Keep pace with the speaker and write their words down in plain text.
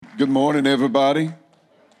Good morning, everybody.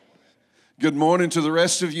 Good morning to the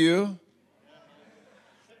rest of you.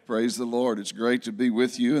 Praise the Lord. It's great to be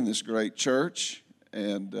with you in this great church.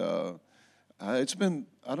 And it's been,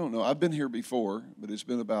 I don't know, I've been here before, but it's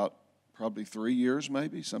been about probably 3 years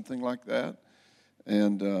maybe, something like that.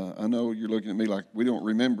 And I know you're looking at me like we don't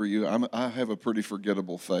remember you. I have a pretty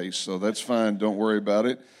forgettable face, so that's fine. Don't worry about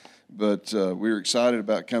it. But we're excited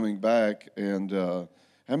about coming back. And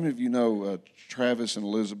how many of you know Travis and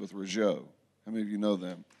Elizabeth Rougeau? How many of you know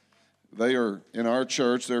them? They are in our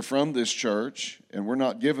church. They're from this church, and we're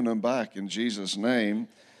not giving them back in Jesus' name.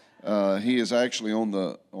 He is actually on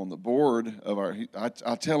the board of our.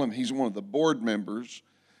 I tell him he's one of the board members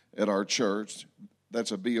at our church.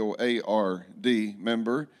 That's a BOARD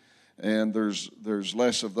member, and there's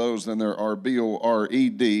less of those than there are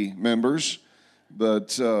BORED members.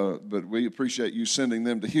 But we appreciate you sending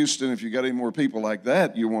them to Houston. If you got any more people like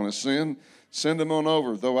that you want to send them on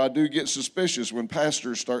over. Though I do get suspicious when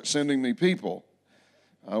pastors start sending me people.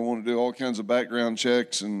 I want to do all kinds of background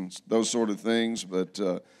checks and those sort of things. But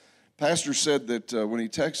pastor said that when he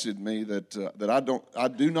texted me that I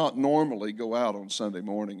do not normally go out on Sunday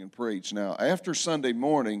morning and preach. Now after Sunday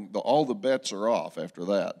morning, all the bets are off after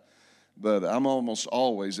that. But I'm almost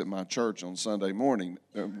always at my church on Sunday morning.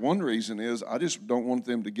 One reason is I just don't want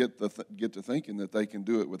them to get to thinking that they can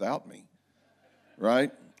do it without me,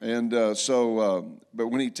 right? And but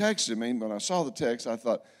when he texted me, when I saw the text, I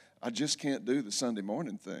thought, I just can't do the Sunday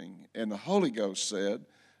morning thing. And the Holy Ghost said,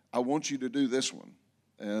 I want you to do this one.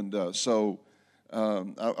 And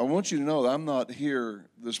I want you to know that I'm not here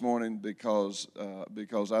this morning because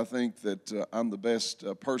I think that I'm the best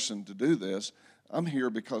person to do this. I'm here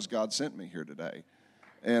because God sent me here today.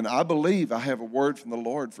 And I believe I have a word from the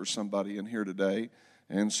Lord for somebody in here today.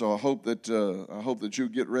 And so I hope that you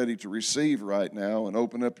get ready to receive right now and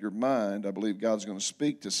open up your mind. I believe God's going to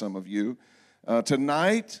speak to some of you.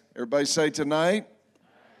 Tonight, everybody say tonight,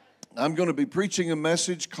 I'm going to be preaching a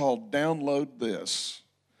message called Download This.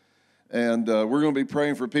 And we're going to be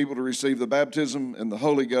praying for people to receive the baptism in the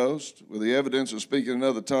Holy Ghost with the evidence of speaking in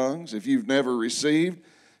other tongues. If you've never received,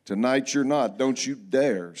 tonight you're not. Don't you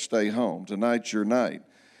dare stay home. Tonight's your night.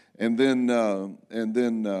 And then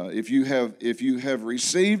if you have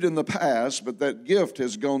received in the past, but that gift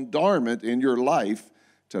has gone dormant in your life,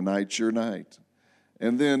 tonight's your night.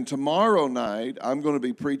 And then tomorrow night, I'm going to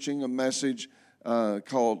be preaching a message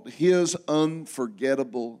called His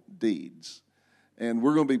Unforgettable Deeds. And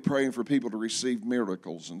we're going to be praying for people to receive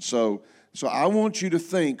miracles. And so I want you to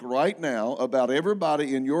think right now about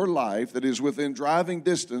everybody in your life that is within driving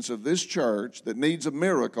distance of this church that needs a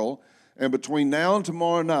miracle. And between now and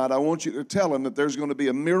tomorrow night, I want you to tell them that there's going to be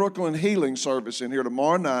a miracle and healing service in here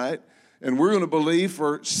tomorrow night. And we're going to believe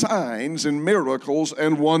for signs and miracles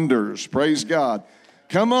and wonders. Praise God.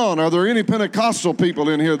 Come on, are there any Pentecostal people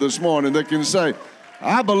in here this morning that can say,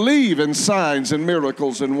 I believe in signs and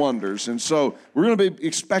miracles and wonders. And so we're going to be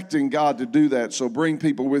expecting God to do that. So bring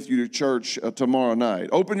people with you to church tomorrow night.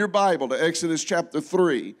 Open your Bible to Exodus chapter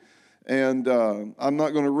 3. And I'm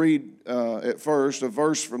not going to read at first a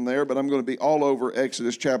verse from there, but I'm going to be all over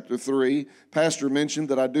Exodus chapter 3. Pastor mentioned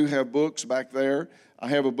that I do have books back there. I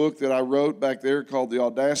have a book that I wrote back there called The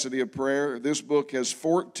Audacity of Prayer. This book has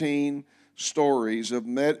 14 stories of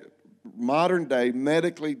modern-day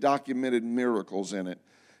medically documented miracles in it.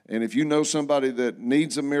 And if you know somebody that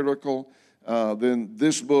needs a miracle, then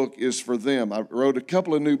this book is for them. I wrote a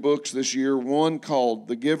couple of new books this year, one called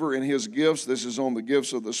The Giver and His Gifts. This is on the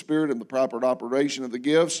gifts of the Spirit and the proper operation of the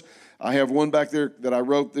gifts. I have one back there that I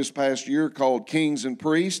wrote this past year called Kings and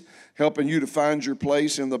Priests, helping you to find your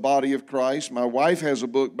place in the body of Christ. My wife has a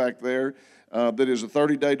book back there that is a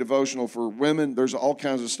 30-day devotional for women. There's all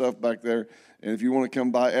kinds of stuff back there. And if you want to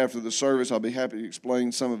come by after the service, I'll be happy to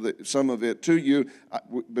explain some of it to you.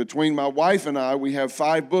 Between my wife and I, we have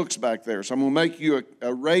 5 books back there. So I'm going to make you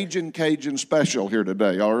a Ragin' Cajun special here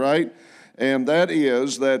today, all right? And that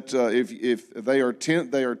is that if they are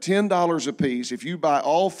 $10 a piece, if you buy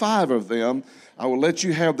all 5 of them, I will let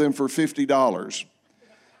you have them for $50.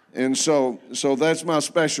 And so that's my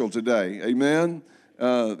special today, amen?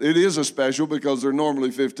 It is a special because they're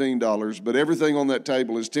normally $15, but everything on that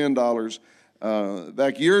table is $10.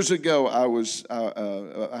 Back years ago,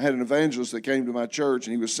 I had an evangelist that came to my church,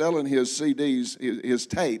 and he was selling his CDs, his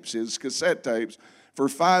tapes, his cassette tapes, for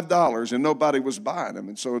 $5, and nobody was buying them.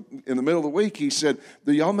 And so in the middle of the week, he said,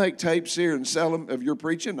 do y'all make tapes here and sell them of your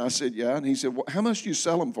preaching? And I said, yeah. And he said, well, how much do you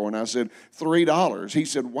sell them for? And I said, $3. He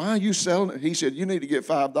said, why are you selling it? He said, you need to get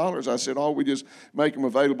 $5. I said, oh, we just make them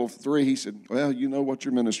available for $3. He said, well, you know what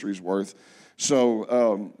your ministry's worth.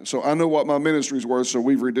 So I know what my ministry's worth, so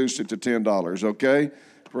we've reduced it to $10, okay?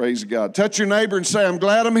 Praise God. Touch your neighbor and say, I'm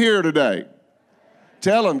glad I'm here today.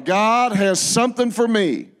 Tell him, God has something for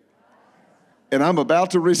me, and I'm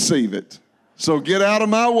about to receive it. So get out of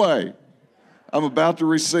my way. I'm about to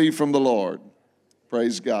receive from the Lord.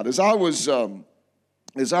 Praise God. As I was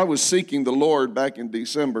seeking the Lord back in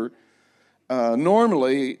December,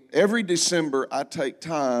 normally every December I take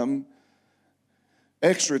time,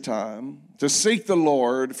 extra time, to seek the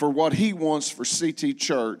Lord for what He wants for CT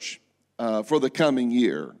Church for the coming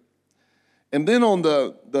year. And then on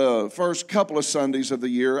the first couple of Sundays of the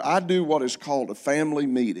year, I do what is called a family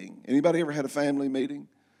meeting. Anybody ever had a family meeting?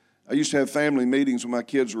 I used to have family meetings when my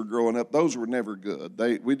kids were growing up. Those were never good.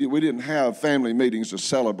 We didn't have family meetings to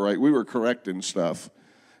celebrate. We were correcting stuff.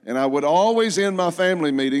 And I would always end my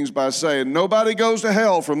family meetings by saying, nobody goes to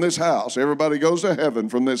hell from this house. Everybody goes to heaven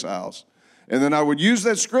from this house. And then I would use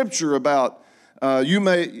that scripture about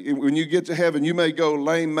when you get to heaven, you may go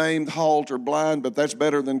lame, maimed, halt, or blind, but that's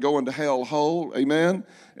better than going to hell whole. Amen?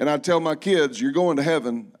 And I tell my kids, you're going to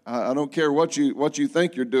heaven. I don't care what you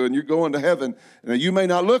think you're doing. You're going to heaven. Now, you may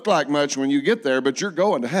not look like much when you get there, but you're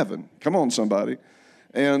going to heaven. Come on, somebody.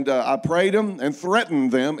 And I prayed them and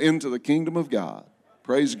threatened them into the kingdom of God.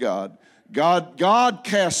 Praise God. God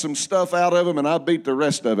cast some stuff out of them, and I beat the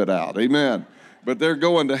rest of it out. Amen. But they're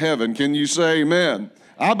going to heaven. Can you say amen?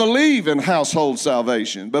 I believe in household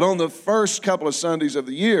salvation, but on the first couple of Sundays of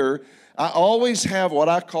the year, I always have what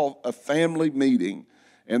I call a family meeting.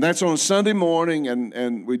 And that's on Sunday morning,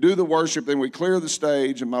 and we do the worship, then we clear the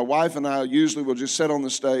stage, and my wife and I usually will just sit on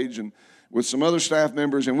the stage and with some other staff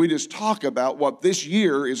members, and we just talk about what this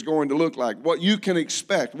year is going to look like, what you can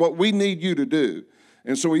expect, what we need you to do.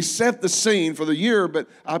 And so we set the scene for the year, but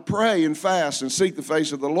I pray and fast and seek the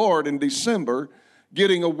face of the Lord in December,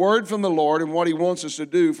 getting a word from the Lord and what He wants us to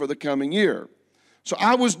do for the coming year. So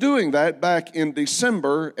I was doing that back in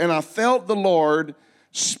December, and I felt the Lord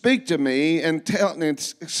speak to me and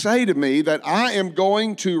say to me that I am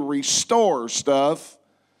going to restore stuff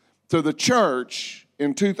to the church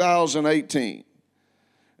in 2018.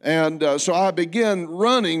 And so I began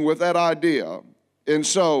running with that idea. And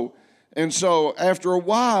so after a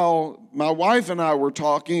while, my wife and I were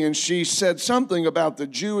talking, and she said something about the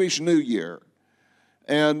Jewish New Year.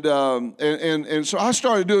 And so I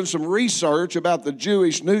started doing some research about the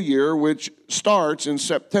Jewish New Year, which starts in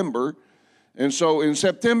September. And so in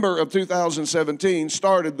September of 2017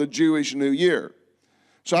 started the Jewish New Year.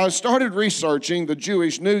 So I started researching the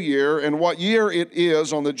Jewish New Year and what year it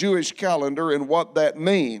is on the Jewish calendar and what that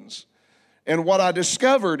means. And what I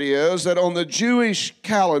discovered is that on the Jewish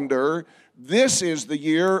calendar, this is the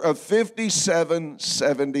year of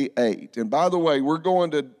 5778. And by the way, we're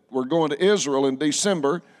going to Israel in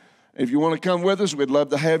December. If you want to come with us, we'd love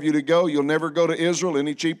to have you to go. You'll never go to Israel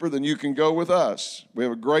any cheaper than you can go with us. We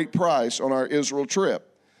have a great price on our Israel trip.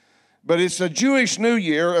 But it's the Jewish New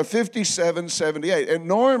Year of 5778. And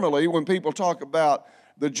normally when people talk about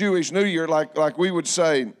the Jewish New Year, like we would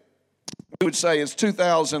say it's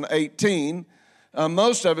 2018.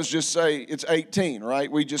 Most of us just say it's 18,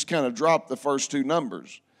 right? We just kind of drop the first two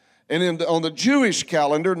numbers. And on the Jewish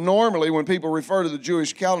calendar, normally when people refer to the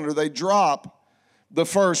Jewish calendar, they drop the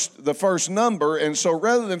first number. And so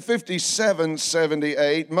rather than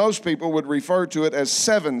 5778, most people would refer to it as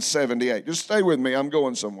 778. Just stay with me. I'm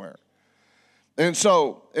going somewhere. And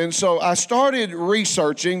so I started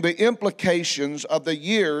researching the implications of the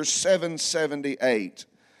year 778.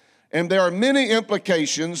 And there are many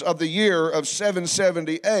implications of the year of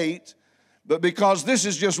 778, but because this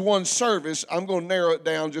is just one service, I'm going to narrow it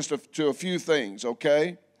down just to a few things,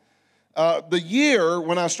 okay? The year,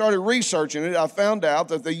 when I started researching it, I found out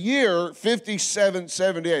that the year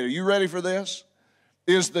 5778, are you ready for this?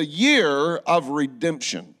 Is the year of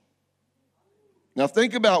redemption. Now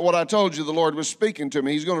think about what I told you the Lord was speaking to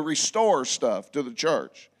me. He's going to restore stuff to the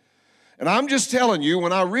church. And I'm just telling you,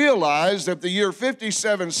 when I realized that the year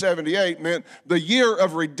 5778 meant the year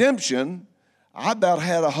of redemption, I about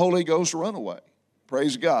had a Holy Ghost runaway.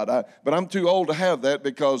 Praise God. But I'm too old to have that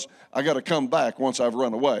because I got to come back once I've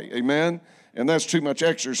run away. Amen? And that's too much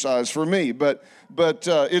exercise for me. But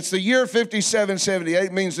it's the year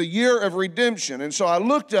 5778 means the year of redemption. And so I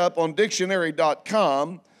looked up on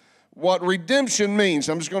dictionary.com what redemption means.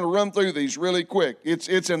 I'm just going to run through these really quick.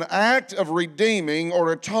 It's an act of redeeming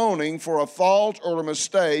or atoning for a fault or a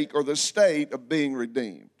mistake or the state of being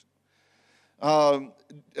redeemed.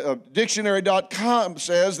 Dictionary.com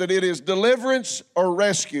says that it is deliverance or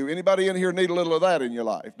rescue. Anybody in here need a little of that in your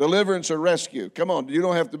life? Deliverance or rescue. Come on, you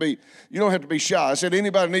don't have to be shy. I said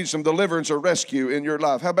anybody needs some deliverance or rescue in your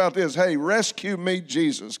life. How about this? Hey, rescue me,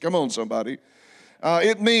 Jesus. Come on, somebody.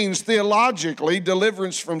 It means theologically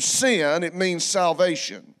deliverance from sin. It means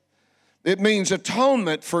salvation. It means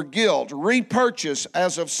atonement for guilt, repurchase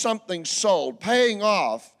as of something sold, paying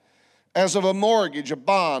off as of a mortgage, a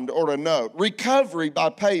bond, or a note, recovery by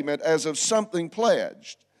payment as of something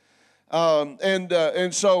pledged.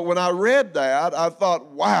 And so when I read that, I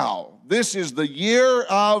thought, wow, this is the year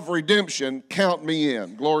of redemption. Count me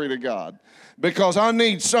in. Glory to God. Because I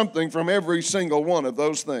need something from every single one of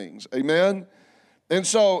those things. Amen? And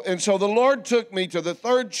so the Lord took me to the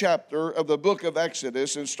 3rd chapter of the book of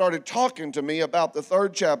Exodus and started talking to me about the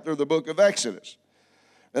 3rd chapter of the book of Exodus.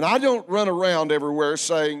 And I don't run around everywhere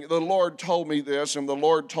saying, the Lord told me this and the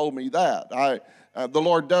Lord told me that. The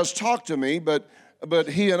Lord does talk to me, but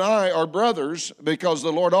He and I are brothers because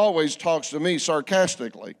the Lord always talks to me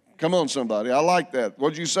sarcastically. Come on, somebody. I like that.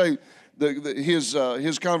 What'd you say?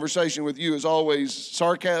 His conversation with you is always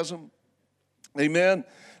sarcasm? Amen?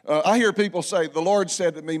 I hear people say, the Lord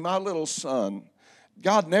said to me, my little son.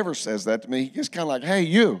 God never says that to me. He just kind of like, hey,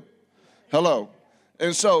 you. Hello.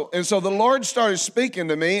 And so the Lord started speaking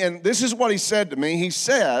to me, and this is what He said to me. He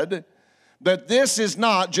said that this is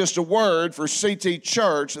not just a word for CT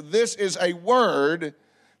Church. This is a word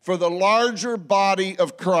for the larger body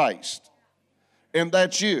of Christ. And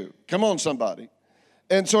that's you. Come on, somebody.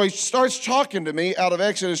 And so He starts talking to me out of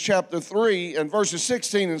Exodus chapter 3, and verses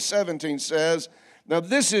 16 and 17 says, now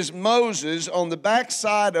this is Moses on the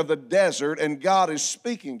backside of the desert, and God is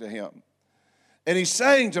speaking to him. And He's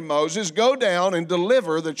saying to Moses, go down and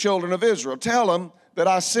deliver the children of Israel. Tell them that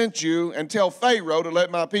I sent you, and tell Pharaoh to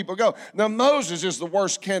let my people go. Now Moses is the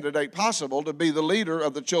worst candidate possible to be the leader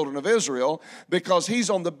of the children of Israel because has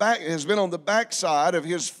been on the backside of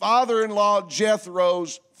his father-in-law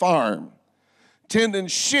Jethro's farm, tending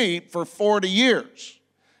sheep for 40 years.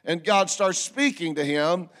 And God starts speaking to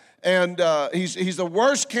him, and he's the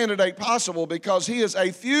worst candidate possible because he is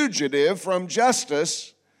a fugitive from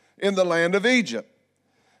justice in the land of Egypt.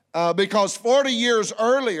 Because 40 years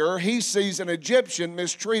earlier, he sees an Egyptian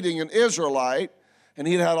mistreating an Israelite, and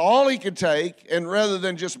he'd had all he could take, and rather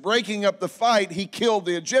than just breaking up the fight, he killed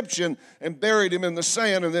the Egyptian and buried him in the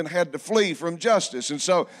sand and then had to flee from justice. And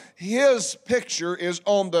so his picture is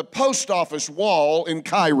on the post office wall in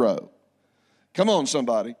Cairo. Come on,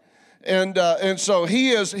 somebody. And so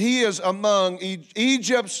he is among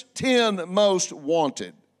Egypt's 10 most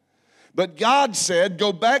wanted. But God said,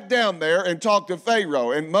 go back down there and talk to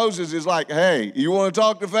Pharaoh. And Moses is like, hey, you want to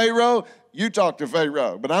talk to Pharaoh? You talk to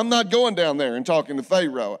Pharaoh. But I'm not going down there and talking to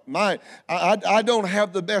Pharaoh. I don't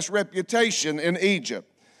have the best reputation in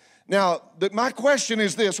Egypt. Now, my question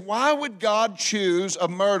is this. Why would God choose a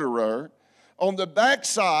murderer on the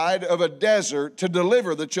backside of a desert to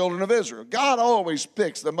deliver the children of Israel? God always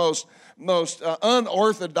picks the most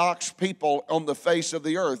unorthodox people on the face of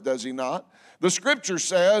the earth, does He not? The Scripture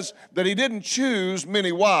says that He didn't choose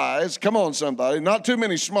many wise. Come on, somebody. Not too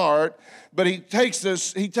many smart. But He takes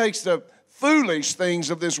the foolish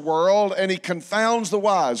things of this world and He confounds the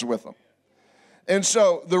wise with them. And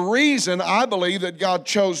so the reason I believe that God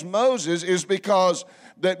chose Moses is because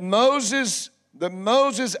that Moses'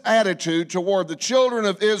 attitude toward the children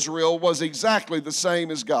of Israel was exactly the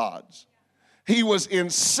same as God's. He was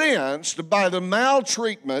incensed by the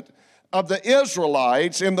maltreatment of the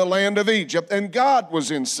Israelites in the land of Egypt, and God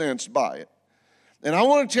was incensed by it. And I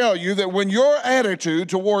want to tell you that when your attitude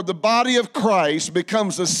toward the body of Christ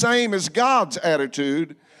becomes the same as God's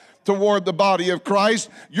attitude toward the body of Christ,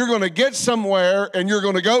 you're going to get somewhere and you're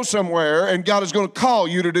going to go somewhere, and God is going to call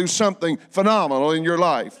you to do something phenomenal in your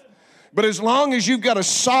life. But as long as you've got a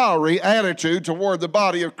sorry attitude toward the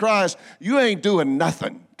body of Christ, you ain't doing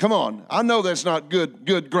nothing. Come on. I know that's not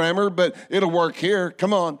good grammar, but it'll work here.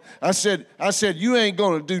 Come on. I said you ain't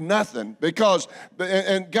going to do nothing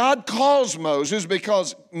and God calls Moses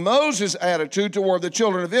because Moses' attitude toward the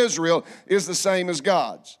children of Israel is the same as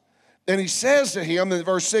God's. And He says to him in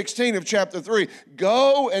verse 16 of chapter 3,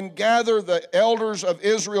 go and gather the elders of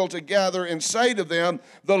Israel together and say to them,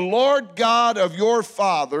 the Lord God of your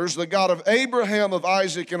fathers, the God of Abraham, of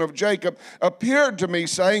Isaac, and of Jacob, appeared to me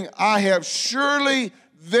saying, I have surely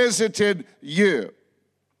visited you.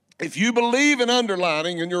 If you believe in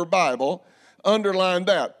underlining in your Bible, underline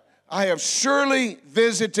that. I have surely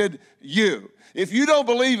visited you. If you don't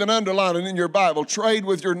believe in underlining in your Bible, trade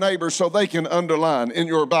with your neighbor so they can underline in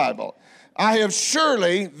your Bible. I have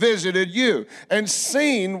surely visited you and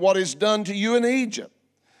seen what is done to you in Egypt.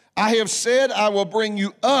 I have said I will bring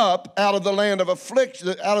you up out of the land of affliction,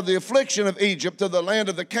 out of the affliction of Egypt, to the land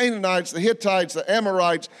of the Canaanites, the Hittites, the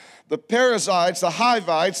Amorites, the Perizzites, the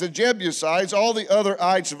Hivites, the Jebusites, all the other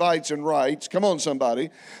ites, vites, and rights. Come on, somebody.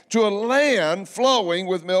 To a land flowing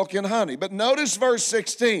with milk and honey. But notice verse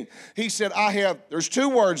 16. He said, there's two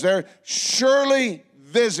words there, surely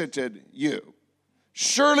visited you.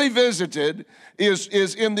 Surely visited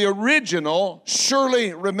is in the original,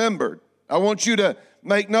 surely remembered. I want you to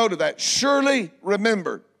make note of that. Surely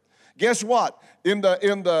remembered. Guess what? In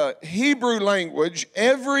the Hebrew language,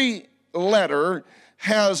 every letter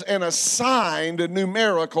has an assigned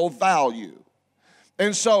numerical value.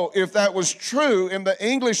 And so if that was true in the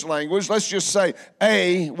English language, let's just say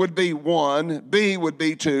A would be 1, B would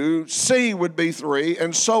be 2, C would be 3,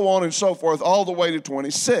 and so on and so forth, all the way to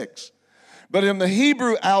 26. But in the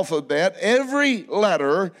Hebrew alphabet, every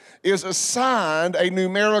letter is assigned a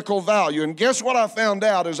numerical value. And guess what I found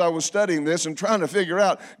out as I was studying this and trying to figure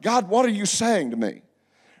out, God, what are you saying to me?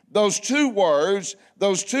 Those two words,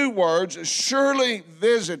 surely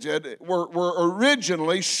visited, were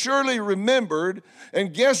originally surely remembered.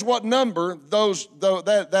 And guess what number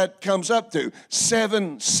that comes up to?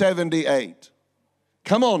 778.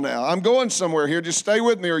 Come on now, I'm going somewhere here. Just stay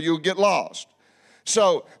with me or you'll get lost.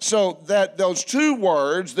 So that those two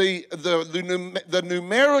words, the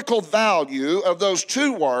numerical value of those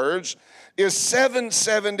two words is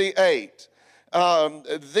 778.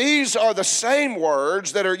 These are the same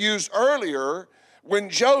words that are used earlier when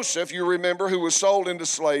Joseph, you remember, who was sold into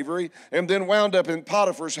slavery and then wound up in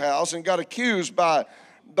Potiphar's house and got accused by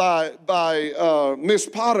Miss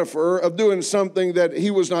Potiphar of doing something that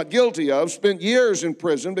he was not guilty of, spent years in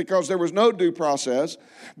prison because there was no due process,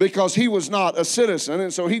 because he was not a citizen,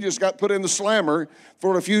 and so he just got put in the slammer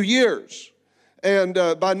for a few years, and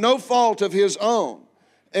by no fault of his own.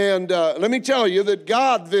 And let me tell you that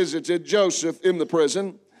God visited Joseph in the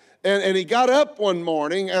prison, and he got up one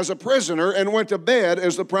morning as a prisoner and went to bed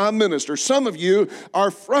as the prime minister. Some of you are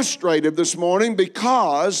frustrated this morning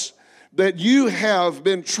because that you have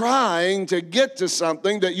been trying to get to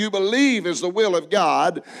something that you believe is the will of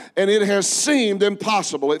God, and it has seemed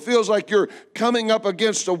impossible. It feels like you're coming up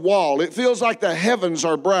against a wall. It feels like the heavens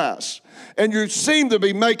are brass, and you seem to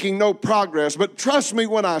be making no progress. But trust me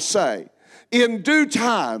when I say, in due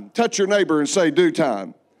time, touch your neighbor and say, due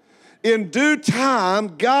time. In due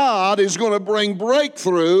time, God is going to bring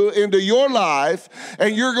breakthrough into your life,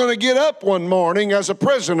 and you're going to get up one morning as a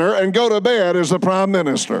prisoner and go to bed as the prime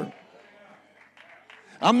minister.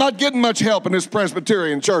 I'm not getting much help in this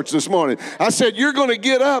Presbyterian church this morning. I said, you're going to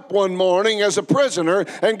get up one morning as a prisoner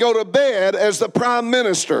and go to bed as the prime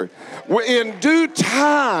minister. In due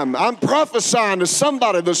time, I'm prophesying to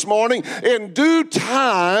somebody this morning, in due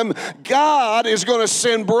time, God is going to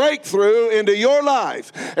send breakthrough into your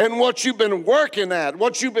life. And what you've been working at,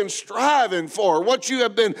 what you've been striving for, what you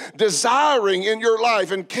have been desiring in your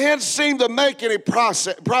life and can't seem to make any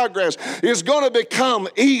progress is going to become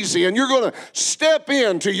easy. And you're going to step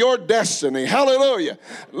into your destiny. Hallelujah.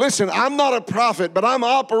 Listen, I'm not a prophet, but I'm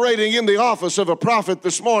operating in the office of a prophet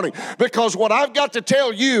this morning, because what I've got to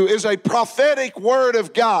tell you is a prophetic word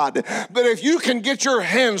of God that if you can get your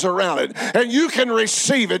hands around it and you can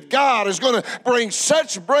receive it, God is going to bring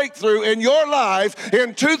such breakthrough in your life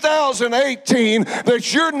in 2018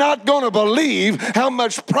 that you're not going to believe how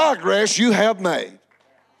much progress you have made.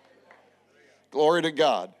 Glory to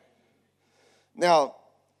God. Now,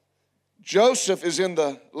 Joseph is in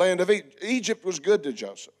the land of Egypt. Egypt was good to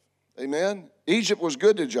Joseph. Amen? Egypt was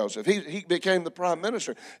good to Joseph. He became the prime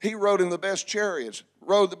minister. He rode in the best chariots,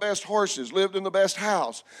 rode the best horses, lived in the best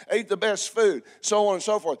house, ate the best food, so on and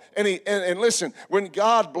so forth. And listen, when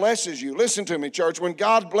God blesses you, listen to me, church, when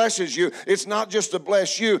God blesses you, it's not just to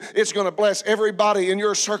bless you, it's going to bless everybody in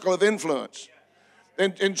your circle of influence.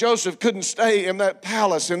 And Joseph couldn't stay in that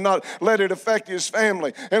palace and not let it affect his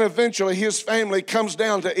family. And eventually his family comes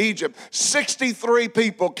down to Egypt. 63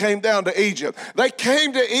 people came down to Egypt. They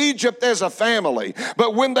came to Egypt as a family.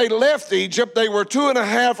 But when they left Egypt, they were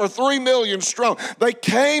 2.5 or 3 million strong. They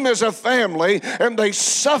came as a family and they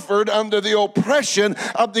suffered under the oppression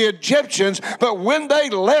of the Egyptians. But when they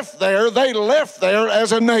left there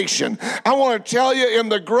as a nation. I want to tell you, in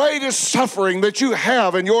the greatest suffering that you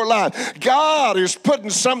have in your life, God is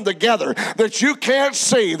putting something together that you can't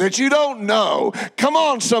see, that you don't know. Come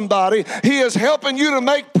on, somebody. He is helping you to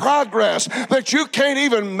make progress that you can't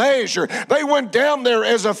even measure. They went down there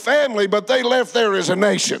as a family, but they left there as a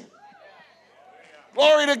nation.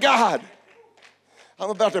 Glory to God.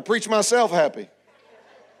 I'm about to preach myself happy.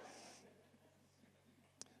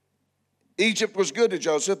 Egypt was good to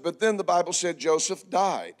Joseph, but then the Bible said Joseph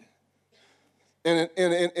died. And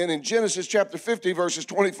in Genesis chapter 50, verses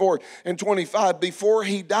 24 and 25, before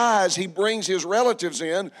he dies, he brings his relatives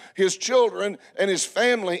in, his children and his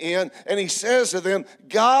family in, and he says to them,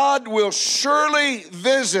 God will surely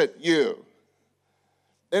visit you.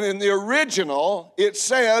 And in the original, it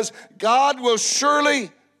says, God will surely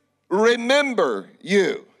remember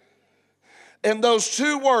you. And those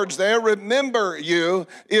two words there, remember you,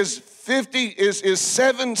 is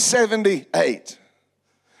 778.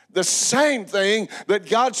 The same thing that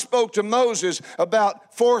God spoke to Moses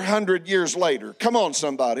about 400 years later. Come on,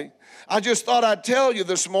 somebody. I just thought I'd tell you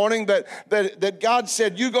this morning that God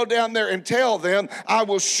said, you go down there and tell them, I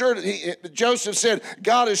will surely, Joseph said,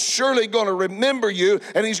 God is surely going to remember you,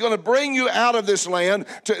 and he's going to bring you out of this land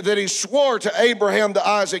that he swore to Abraham, to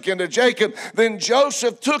Isaac, and to Jacob. Then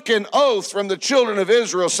Joseph took an oath from the children of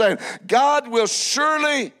Israel, saying, God will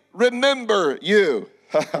surely remember you.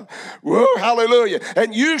 Woo, hallelujah.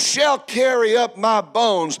 And you shall carry up my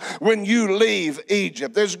bones when you leave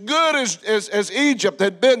Egypt. As good as Egypt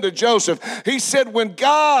had been to Joseph, he said when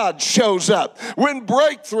God shows up, when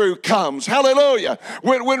breakthrough comes, hallelujah,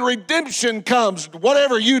 when redemption comes,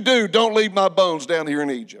 whatever you do, don't leave my bones down here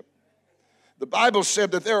in Egypt. The Bible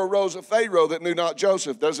said that there arose a Pharaoh that knew not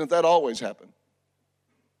Joseph. Doesn't that always happen?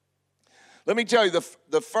 Let me tell you,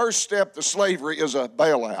 the first step to slavery is a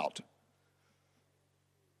bailout.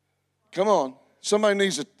 Come on. Somebody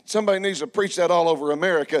needs to preach that all over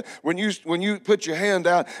America. When you put your hand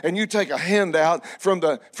out and you take a handout from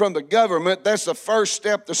the government, that's the first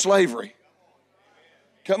step to slavery.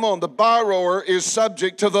 Come on, the borrower is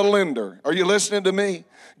subject to the lender. Are you listening to me?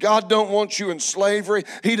 God don't want you in slavery.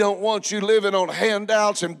 He don't want you living on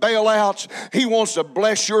handouts and bailouts. He wants to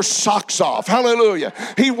bless your socks off. Hallelujah.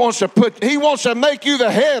 He wants to make you the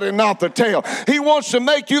head and not the tail. He wants to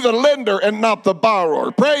make you the lender and not the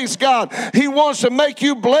borrower. Praise God. He wants to make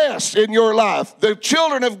you blessed in your life. The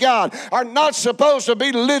children of God are not supposed to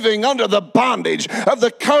be living under the bondage of the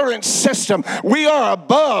current system. We are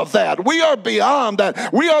above that. We are beyond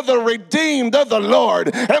that. We are the redeemed of the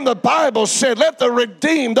Lord. And the Bible said, let the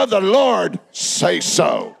redeemed of the Lord say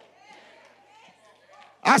so.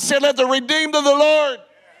 I said, let the redeemed of the Lord.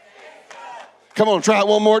 Come on, try it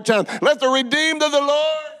one more time. Let the redeemed of the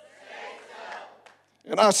Lord.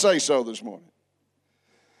 And I say so this morning.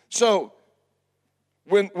 So,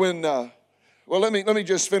 let me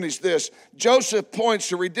just finish this. Joseph points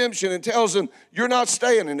to redemption and tells them, you're not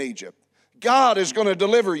staying in Egypt. God is going to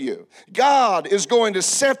deliver you. God is going to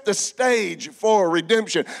set the stage for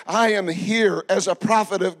redemption. I am here as a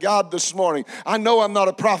prophet of God this morning. I know I'm not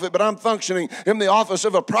a prophet, but I'm functioning in the office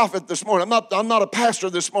of a prophet this morning. I'm not a pastor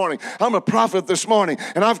this morning. I'm a prophet this morning.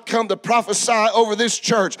 And I've come to prophesy over this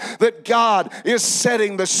church that God is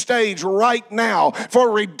setting the stage right now for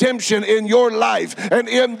redemption in your life and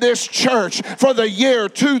in this church for the year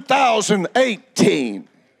 2018.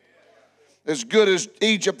 As good as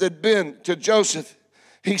Egypt had been to Joseph,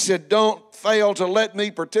 he said, don't fail to let me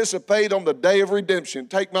participate on the day of redemption.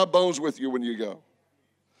 Take my bones with you when you go.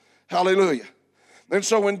 Hallelujah. And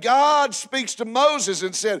so when God speaks to Moses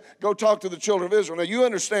and said, go talk to the children of Israel. Now you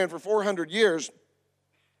understand for 400 years,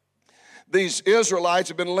 these Israelites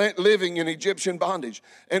have been living in Egyptian bondage.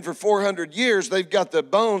 And for 400 years, they've got the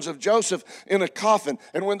bones of Joseph in a coffin.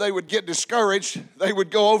 And when they would get discouraged, they would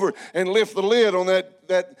go over and lift the lid on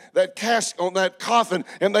that cask, on that coffin,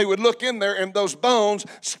 and they would look in there, and those bones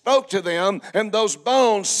spoke to them, and those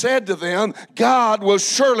bones said to them, God will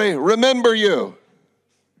surely remember you.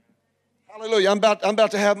 Hallelujah. I'm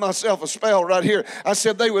about to have myself a spell right here. I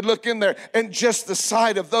said they would look in there, and just the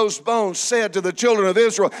sight of those bones said to the children of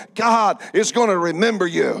Israel, God is going to remember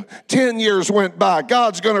you. 10 years went by,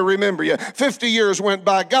 God's going to remember you. 50 years went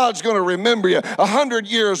by, God's going to remember you. 100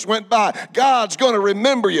 years went by, God's going to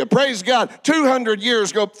remember you. Praise God. 200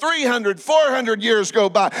 years go, 300, 400 years go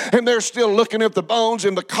by, and they're still looking at the bones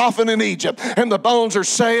in the coffin in Egypt, and the bones are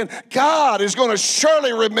saying, God is going to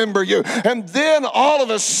surely remember you. And then all of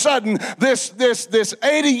a sudden, this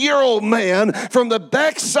 80-year-old man from the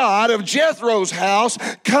backside of Jethro's house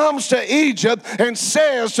comes to Egypt and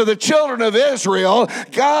says to the children of Israel,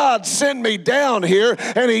 God sent me down here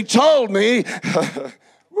and he told me,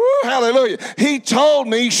 woo, hallelujah, he told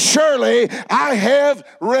me, surely I have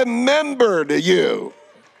remembered you.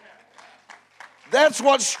 That's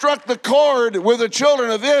what struck the chord with the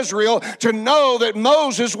children of Israel to know that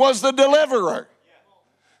Moses was the deliverer.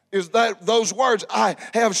 is that those words, I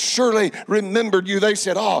have surely remembered you. They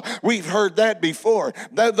said, oh, we've heard that before.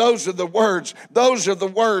 Those are the words. Those are the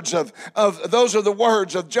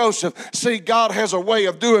words of Joseph. See, God has a way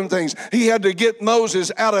of doing things. He had to get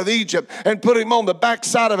Moses out of Egypt and put him on the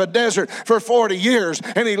backside of a desert for 40 years,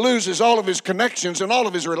 and he loses all of his connections and all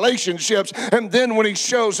of his relationships. And then when he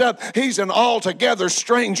shows up, he's an altogether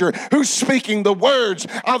stranger who's speaking the words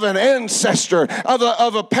of an ancestor,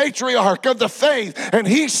 of a patriarch of the faith, and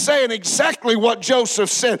he's saying exactly what Joseph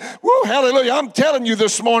said. Woo, hallelujah. I'm telling you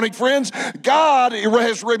this morning, friends, God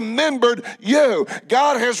has remembered you.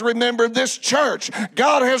 God has remembered this church.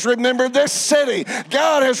 God has remembered this city.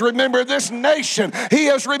 God has remembered this nation. He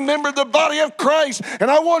has remembered the body of Christ. And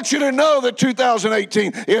I want you to know that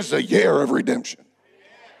 2018 is the year of redemption.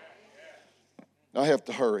 I have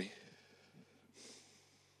to hurry.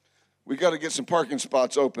 We got to get some parking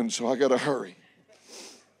spots open, so I got to hurry.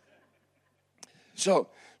 So,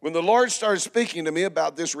 when the Lord started speaking to me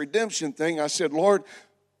about this redemption thing, I said, Lord,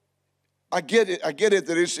 I get it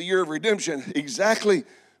that it's the year of redemption. Exactly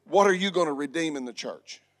what are you going to redeem in the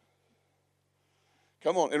church?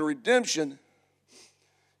 Come on. And redemption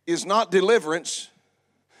is not deliverance.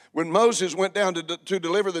 When Moses went down to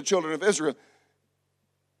deliver the children of Israel,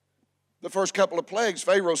 the first couple of plagues,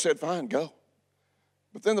 Pharaoh said, fine, go.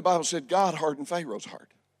 But then the Bible said God hardened Pharaoh's heart.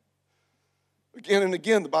 Again and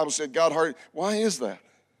again, the Bible said God hardened. Why is that?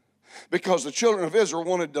 Because the children of Israel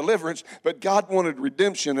wanted deliverance, but God wanted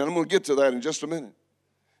redemption, and I'm going to get to that in just a minute.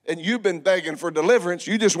 And you've been begging for deliverance,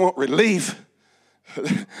 you just want relief.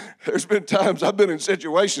 There's been times I've been in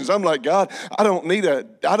situations, I'm like, God, I don't need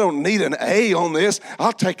an A on this.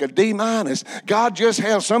 I'll take a D-. God, just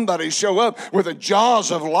have somebody show up with the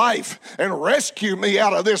jaws of life and rescue me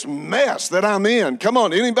out of this mess that I'm in. Come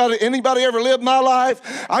on, anybody ever lived my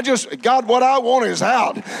life? God, what I want is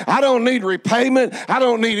out. I don't need repayment. I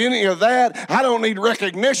don't need any of that. I don't need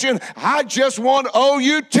recognition. I just want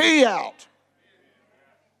OUT out.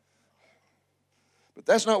 But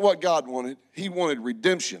that's not what God wanted. He wanted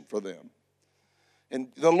redemption for them. And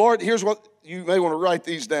the Lord, here's what, you may want to write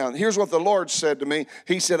these down. Here's what the Lord said to me.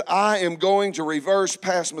 He said, I am going to reverse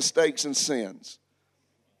past mistakes and sins.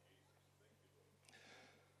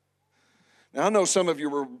 Now, I know some of you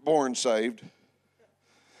were born saved,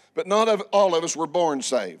 but not all of us were born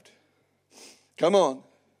saved. Come on.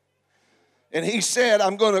 And he said,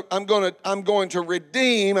 I'm going to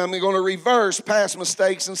redeem, I'm going to reverse past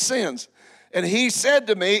mistakes and sins. And he said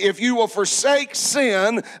to me, if you will forsake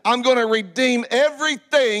sin, I'm going to redeem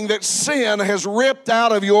everything that sin has ripped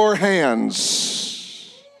out of your hands.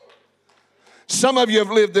 Some of you have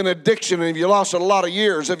lived in addiction and you lost a lot of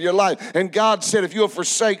years of your life. And God said, if you'll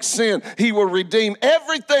forsake sin, he will redeem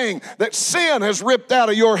everything that sin has ripped out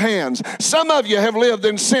of your hands. Some of you have lived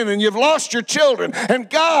in sin and you've lost your children. And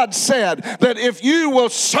God said that if you will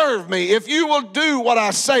serve me, if you will do what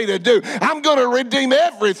I say to do, I'm going to redeem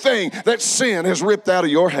everything that sin has ripped out of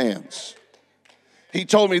your hands. He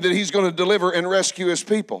told me that he's going to deliver and rescue his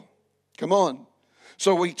people. Come on.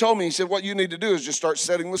 So he told me, he said, what you need to do is just start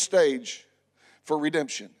setting the stage for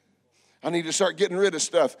redemption. I need to start getting rid of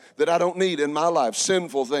stuff that I don't need in my life,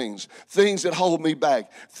 sinful things, things that hold me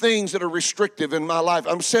back, things that are restrictive in my life.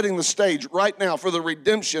 I'm setting the stage right now for the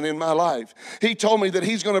redemption in my life. He told me that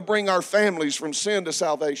he's going to bring our families from sin to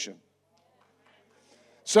salvation.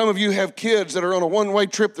 Some of you have kids that are on a one-way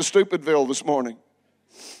trip to Stupidville this morning.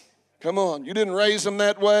 Come on, you didn't raise them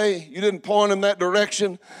that way. You didn't point them that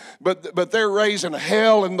direction. But they're raising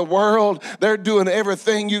hell in the world. They're doing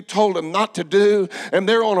everything you told them not to do. And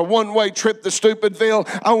they're on a one-way trip to Stupidville.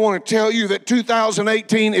 I want to tell you that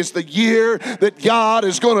 2018 is the year that God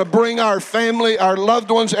is going to bring our family, our loved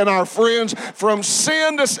ones, and our friends from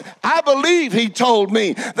sin to sin. I believe he told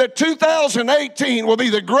me that 2018 will be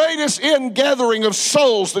the greatest ingathering of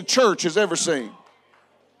souls the church has ever seen.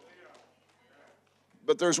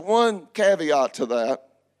 But there's one caveat to that.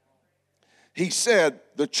 He said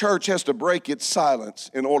the church has to break its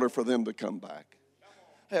silence in order for them to come back.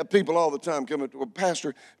 I have people all the time come up to, well,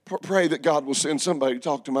 Pastor, pray that God will send somebody to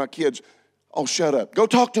talk to my kids. Oh, shut up. Go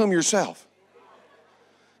talk to them yourself.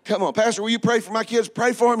 Come on, Pastor, will you pray for my kids?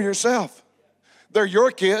 Pray for them yourself. They're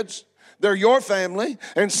your kids. They're your family,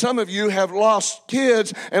 and some of you have lost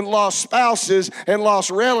kids and lost spouses and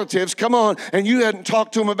lost relatives. Come on, and you hadn't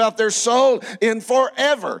talked to them about their soul in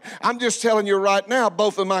forever. I'm just telling you right now,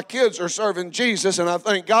 both of my kids are serving Jesus, and I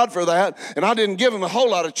thank God for that. And I didn't give them a whole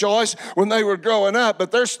lot of choice when they were growing up,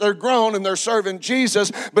 but they're grown and they're serving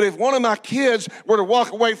Jesus. But if one of my kids were to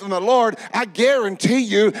walk away from the Lord, I guarantee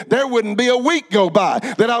you there wouldn't be a week go by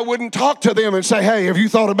that I wouldn't talk to them and say, hey, have you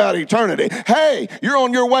thought about eternity? Hey, you're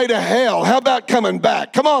on your way to hell. hell. How about coming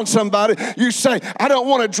back? Come on, somebody. You say, I don't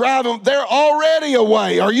want to drive them. They're already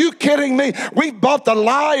away. Are you kidding me? We bought the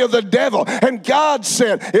lie of the devil. And God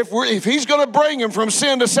said, if he's going to bring them from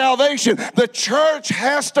sin to salvation, the church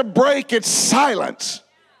has to break its silence.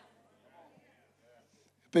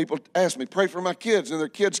 People ask me, pray for my kids, and their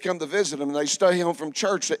kids come to visit them, and they stay home from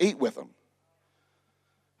church to eat with them.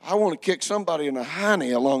 I want to kick somebody in the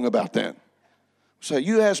hiney along about that. Say,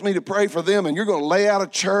 you asked me to pray for them, and you're going to lay out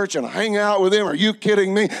of church and hang out with them? Are you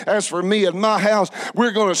kidding me? As for me and my house,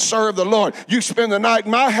 we're going to serve the Lord. You spend the night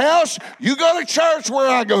in my house, you go to church where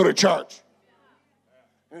I go to church.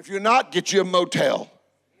 And if you're not, get you a motel.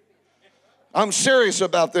 I'm serious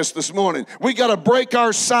about this morning. We got to break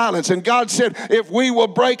our silence. And God said, if we will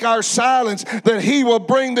break our silence, then he will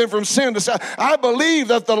bring them from sin to silence. I believe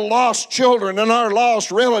that the lost children and our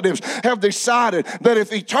lost relatives have decided that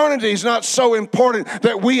if eternity is not so important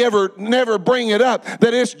that we never bring it up,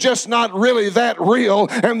 that it's just not really that real,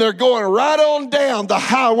 and they're going right on down the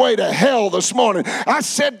highway to hell this morning. I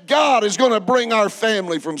said God is going to bring our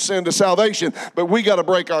family from sin to salvation, but we got to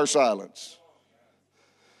break our silence.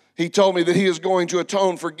 He told me that he is going to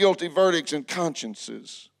atone for guilty verdicts and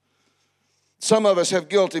consciences. Some of us have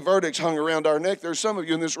guilty verdicts hung around our neck. There's some of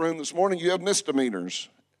you in this room this morning, you have misdemeanors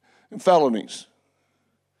and felonies.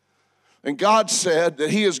 And God said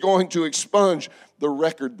that he is going to expunge the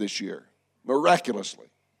record this year, miraculously.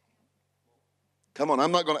 Come on,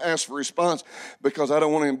 I'm not going to ask for a response because I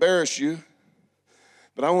don't want to embarrass you.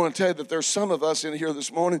 But I want to tell you that there's some of us in here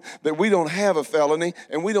this morning that we don't have a felony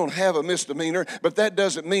and we don't have a misdemeanor, but that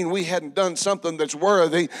doesn't mean we hadn't done something that's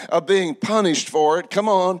worthy of being punished for it. Come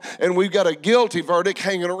on. And we've got a guilty verdict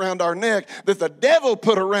hanging around our neck that the devil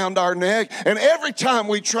put around our neck. And every time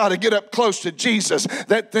we try to get up close to Jesus,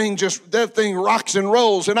 that thing rocks and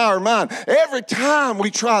rolls in our mind. Every time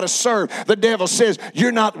we try to serve, the devil says,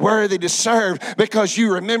 you're not worthy to serve because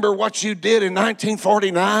you remember what you did in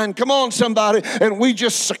 1949. Come on, somebody. And we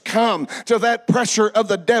just succumb to that pressure of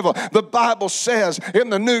the devil. The Bible says in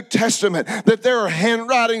the New Testament that there are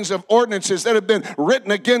handwritings of ordinances that have been written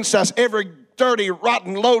against us. Every dirty,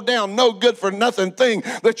 rotten, low down, no good for nothing thing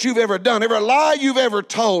that you've ever done, every lie you've ever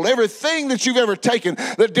told, everything that you've ever taken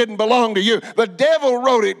that didn't belong to you. The devil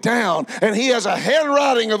wrote it down, and he has a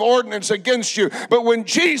handwriting of ordinance against you. But when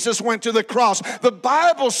Jesus went to the cross, the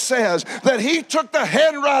Bible says that he took the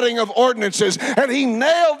handwriting of ordinances and he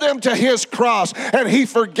nailed them to his cross, and he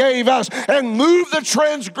forgave us and moved the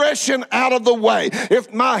transgression out of the way.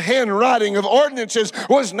 If my handwriting of ordinances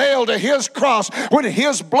was nailed to his cross, when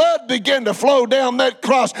his blood began to flow down that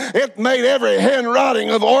cross, it made every handwriting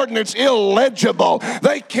of ordinance illegible.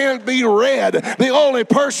 They can't be read. The only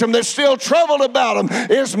person that's still troubled about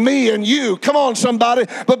them is me and you. Come on, somebody.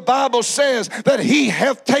 The Bible says that he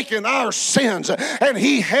hath taken our sins and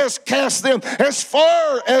he has cast them as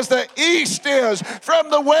far as the east is from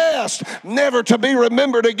the west, never to be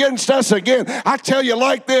remembered against us again. I tell you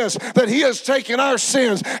like this, that he has taken our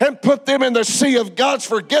sins and put them in the sea of God's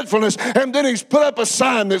forgetfulness, and then he's put up a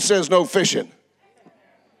sign that says no fishing.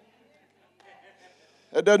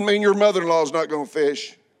 That doesn't mean your mother-in-law is not going to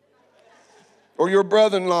fish. Or your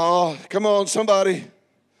brother-in-law. Come on, somebody.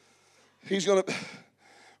 He's going to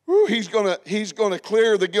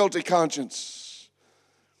clear the guilty conscience.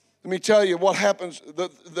 Let me tell you what happens.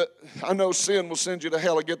 I know sin will send you to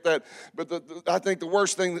hell. I get that. But I think the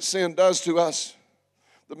worst thing that sin does to us,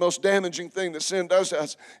 the most damaging thing that sin does to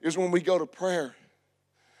us, is when we go to prayer.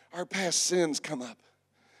 Our past sins come up.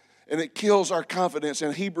 And it kills our confidence.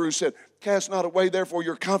 And Hebrews said, cast not away therefore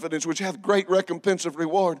your confidence, which hath great recompense of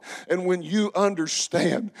reward. And when you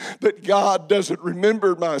understand that God doesn't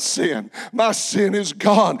remember my sin is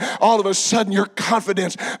gone, all of a sudden your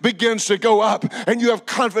confidence begins to go up. And you have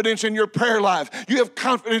confidence in your prayer life. You have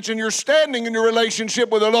confidence in your standing in your relationship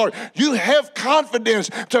with the Lord. You have confidence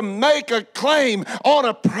to make a claim on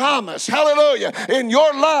a promise. Hallelujah. In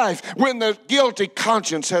your life when the guilty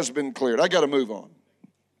conscience has been cleared. I got to move on.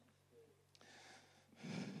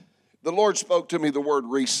 The Lord spoke to me the word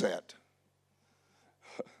reset.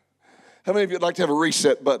 How many of you would like to have a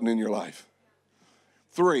reset button in your life?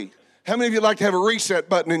 3. How many of you would like to have a reset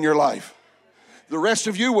button in your life? The rest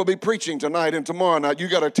of you will be preaching tonight and tomorrow night. You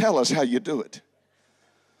got to tell us how you do it.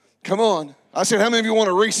 Come on. I said, how many of you want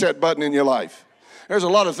a reset button in your life? There's a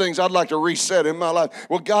lot of things I'd like to reset in my life.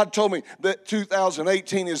 Well, God told me that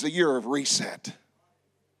 2018 is the year of reset.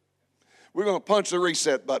 We're going to punch the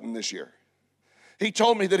reset button this year. He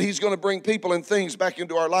told me that he's going to bring people and things back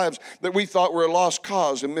into our lives that we thought were a lost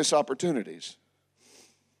cause and missed opportunities.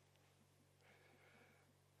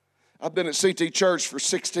 I've been at CT Church for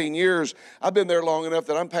 16 years. I've been there long enough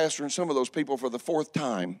that I'm pastoring some of those people for the 4th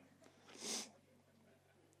time.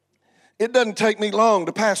 It doesn't take me long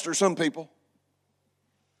to pastor some people.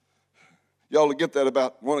 Y'all will get that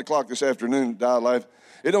about 1 o'clock this afternoon, die life.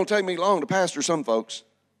 It don't take me long to pastor some folks.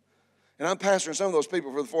 And I'm pastoring some of those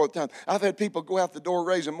people for the fourth time. I've had people go out the door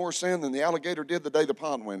raising more sin than the alligator did the day the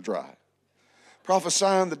pond went dry.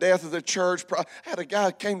 Prophesying the death of the church. I had a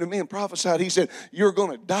guy came to me and prophesied. He said, you're going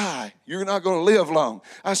to die. You're not going to live long.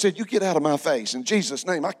 I said, you get out of my face. In Jesus'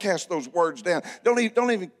 name, I cast those words down. Don't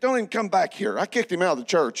even come back here. I kicked him out of the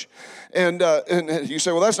church. And you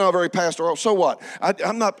say, well, that's not very pastoral. So what?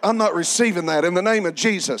 I'm not receiving that in the name of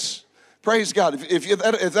Jesus. Praise God.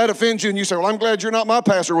 If that offends you and you say, well, I'm glad you're not my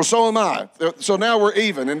pastor, well, so am I. So now we're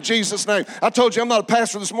even in Jesus' name. I told you I'm not a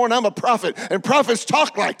pastor this morning. I'm a prophet. And prophets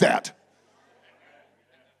talk like that.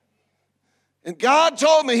 And God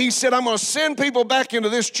told me, he said, I'm going to send people back into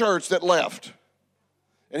this church that left.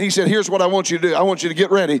 And he said, here's what I want you to do. I want you to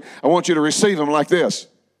get ready. I want you to receive them like this.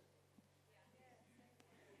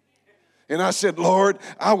 And I said, Lord,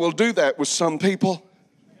 I will do that with some people.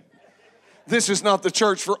 This is not the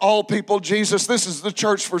church for all people, Jesus. This is the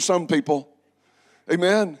church for some people.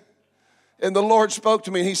 Amen. And the Lord spoke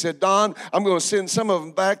to me and he said, Don, I'm going to send some of them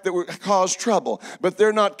back that caused trouble. But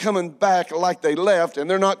they're not coming back like they left, and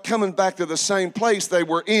they're not coming back to the same place they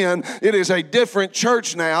were in. It is a different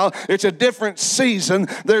church now. It's a different season.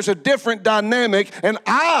 There's a different dynamic, and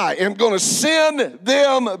I am going to send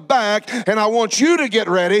them back. And I want you to get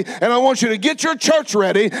ready, and I want you to get your church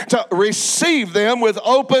ready to receive them with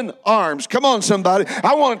open arms. Come on, somebody.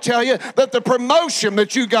 I want to tell you that the promotion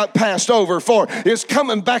that you got passed over for is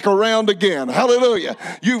coming back around again. Hallelujah.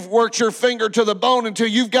 You've worked your finger to the bone until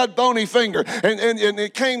you've got bony finger. And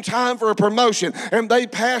it came time for a promotion. And they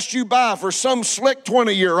passed you by for some slick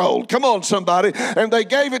 20-year-old. Come on, somebody. And they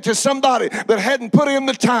gave it to somebody that hadn't put in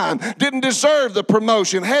the time, didn't deserve the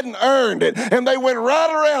promotion, hadn't earned it. And they went right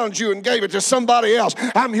around you and gave it to somebody else.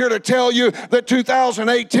 I'm here to tell you that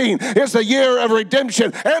 2018 is the year of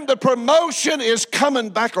redemption. And the promotion is coming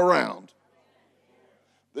back around.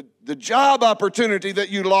 The job opportunity that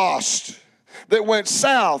you lost, that went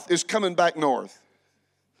south, is coming back north.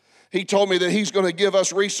 He told me that he's going to give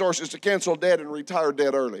us resources to cancel debt and retire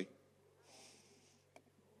debt early.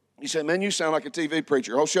 He said, man, you sound like a TV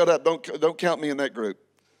preacher. Oh, shut up. Don't count me in that group.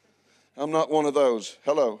 I'm not one of those.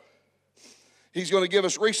 Hello. He's going to give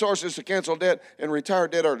us resources to cancel debt and retire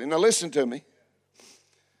debt early. Now listen to me.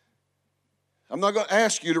 I'm not going to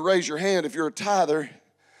ask you to raise your hand if you're a tither.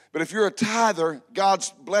 But if you're a tither, God's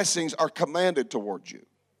blessings are commanded towards you.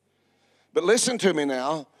 But listen to me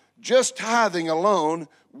now. Just tithing alone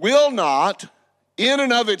will not, in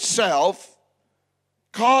and of itself,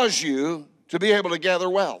 cause you to be able to gather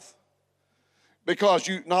wealth. Because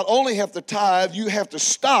you not only have to tithe, you have to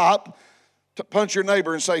stop. To punch your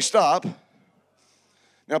neighbor and say, stop.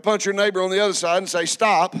 Now punch your neighbor on the other side and say,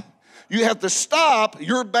 stop. You have to stop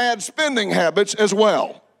your bad spending habits as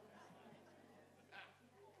well.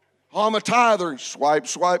 Oh, I'm a tither. Swipe,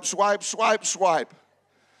 swipe, swipe, swipe, swipe.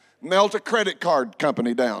 Melt a credit card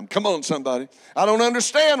company down. Come on, somebody. I don't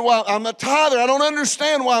understand why I'm a tither. I don't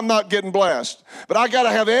understand why I'm not getting blessed. But I got to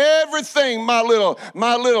have everything my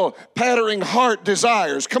little pattering heart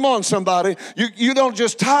desires. Come on, somebody. You don't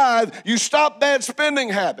just tithe. You stop bad spending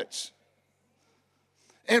habits.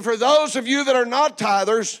 And for those of you that are not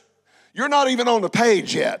tithers, you're not even on the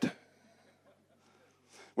page yet.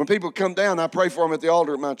 When people come down, I pray for them at the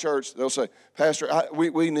altar at my church. They'll say, Pastor,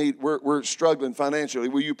 we're struggling financially.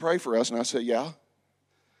 Will you pray for us? And I say, yeah.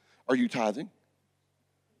 Are you tithing?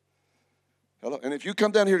 Hello. And if you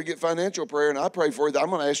come down here to get financial prayer and I pray for you, I'm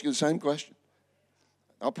going to ask you the same question.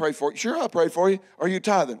 I'll pray for you. Sure, I'll pray for you. Are you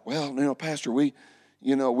tithing? Well, Pastor, we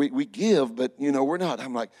give, but, we're not.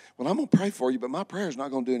 I'm like, well, I'm going to pray for you, but my prayer is not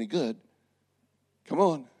going to do any good. Come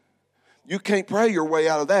on. You can't pray your way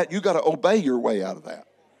out of that. You got to obey your way out of that.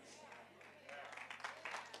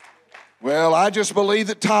 Well, I just believe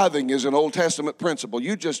that tithing is an Old Testament principle.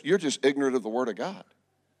 You're just ignorant of the Word of God.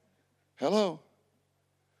 Hello.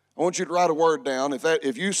 I want you to write a word down.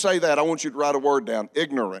 If you say that, I want you to write a word down.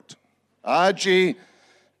 Ignorant. IGNORANT.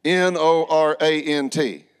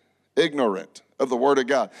 Ignorant of the Word of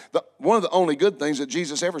God. One of the only good things that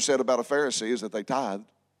Jesus ever said about a Pharisee is that they tithed.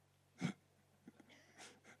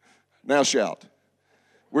 Now shout.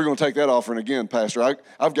 We're going to take that offering again, Pastor.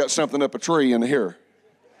 I've got something up a tree in here.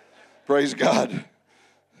 Praise God.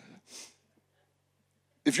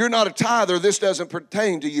 If you're not a tither, this doesn't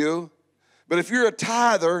pertain to you. But if you're a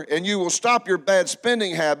tither and you will stop your bad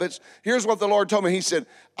spending habits, here's what the Lord told me. He said,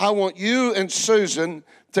 I want you and Susan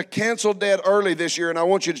to cancel debt early this year, and I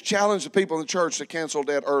want you to challenge the people in the church to cancel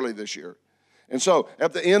debt early this year. And so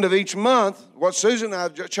at the end of each month, what Susan and I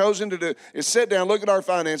have chosen to do is sit down, look at our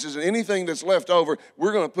finances, and anything that's left over,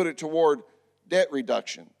 we're going to put it toward debt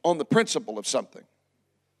reduction on the principle of something.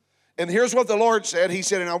 And here's what the Lord said. He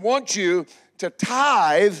said, and I want you to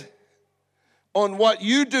tithe on what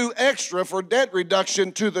you do extra for debt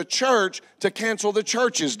reduction to the church to cancel the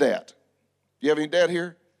church's debt. You have any debt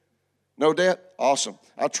here? No debt? Awesome.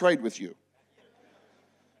 I'll trade with you.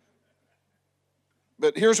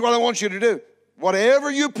 But here's what I want you to do. Whatever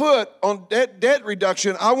you put on debt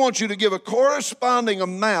reduction, I want you to give a corresponding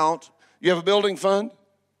amount. You have a building fund?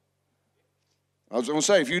 I was going to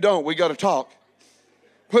say, if you don't, we got to talk.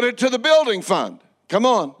 Put it to the building fund. Come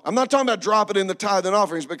on. I'm not talking about dropping in the tithe and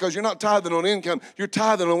offerings because you're not tithing on income. You're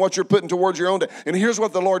tithing on what you're putting towards your own debt. And here's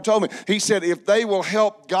what the Lord told me. He said, if they will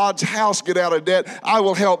help God's house get out of debt, I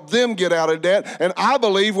will help them get out of debt. And I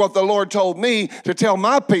believe what the Lord told me to tell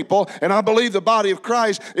my people, and I believe the body of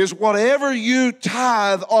Christ, is whatever you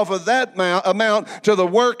tithe off of that amount to the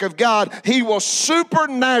work of God, He will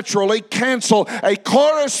supernaturally cancel a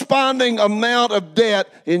corresponding amount of debt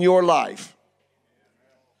in your life.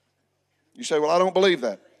 You say, well, I don't believe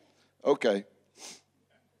that. Okay.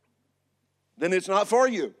 Then it's not for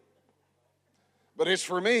you. But it's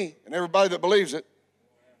for me and everybody that believes it.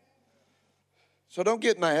 So don't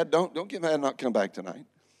get mad. Don't get mad and not come back tonight.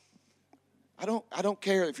 I don't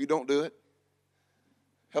care if you don't do it.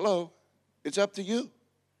 Hello. It's up to you.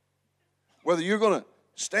 Whether you're going to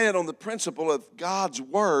stand on the principle of God's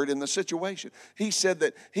word in the situation. He said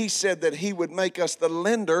that He would make us the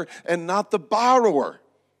lender and not the borrower.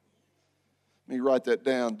 Let me write that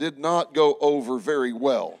down. Did not go over very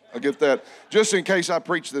well. I get that just in case I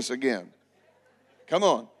preach this again. Come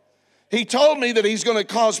on. He told me that He's going to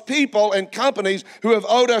cause people and companies who have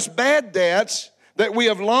owed us bad debts that we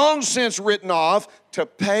have long since written off to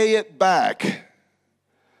pay it back.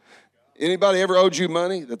 Anybody ever owed you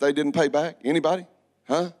money that they didn't pay back? Anybody?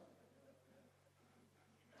 Huh?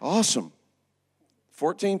 Awesome.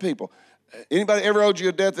 14 people. Anybody ever owed you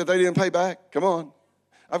a debt that they didn't pay back? Come on.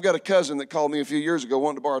 I've got a cousin that called me a few years ago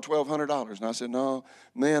wanting to borrow $1,200. And I said, no,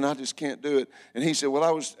 man, I just can't do it. And he said,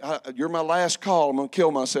 well, you're my last call. I'm going to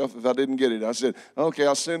kill myself if I didn't get it. I said, okay,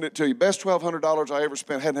 I'll send it to you. Best $1,200 I ever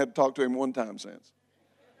spent. Hadn't had to talk to him one time since.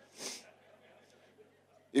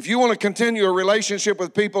 If you want to continue a relationship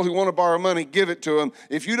with people who want to borrow money, give it to them.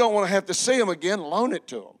 If you don't want to have to see them again, loan it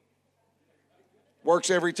to them. Works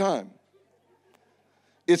every time.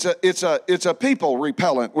 It's a people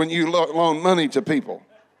repellent when you loan money to people.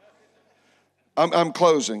 I'm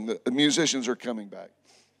closing. The musicians are coming back.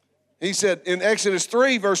 He said in Exodus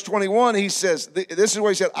 3, verse 21, he says, this is what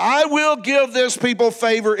he said, I will give this people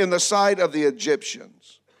favor in the sight of the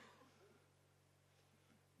Egyptians.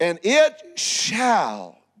 And it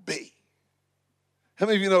shall be. How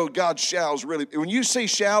many of you know God shall's really, when you see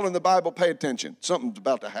shall in the Bible, pay attention. Something's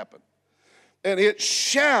about to happen. And it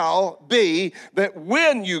shall be that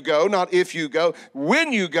when you go, not if you go,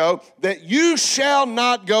 when you go, that you shall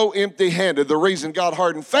not go empty-handed. The reason God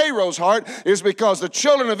hardened Pharaoh's heart is because the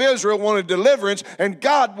children of Israel wanted deliverance and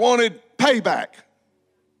God wanted payback.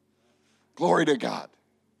 Glory to God.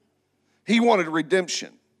 He wanted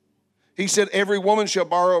redemption. He said, every woman shall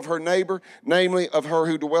borrow of her neighbor, namely of her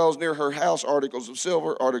who dwells near her house, articles of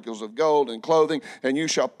silver, articles of gold, and clothing, and you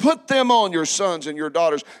shall put them on your sons and your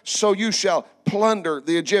daughters, so you shall plunder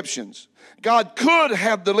the Egyptians. God could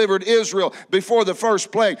have delivered Israel before the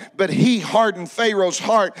first plague, but He hardened Pharaoh's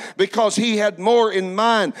heart because he had more in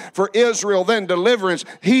mind for Israel than deliverance.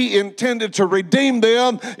 He intended to redeem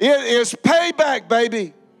them. It is payback,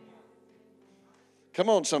 baby. Come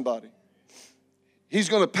on, somebody. He's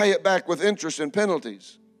going to pay it back with interest and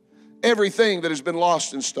penalties. Everything that has been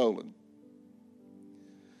lost and stolen.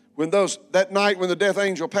 That night when the death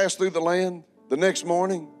angel passed through the land, the next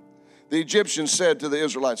morning, the Egyptians said to the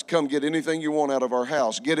Israelites, come get anything you want out of our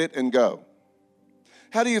house. Get it and go.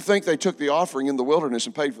 How do you think they took the offering in the wilderness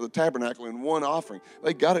and paid for the tabernacle in one offering?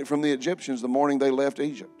 They got it from the Egyptians the morning they left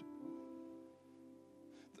Egypt.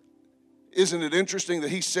 Isn't it interesting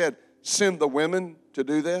that He said, send the women to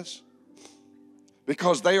do this?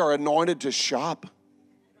 Because they are anointed to shop.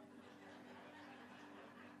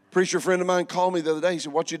 Preacher friend of mine called me the other day. He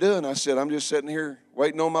said, what you doing? I said, I'm just sitting here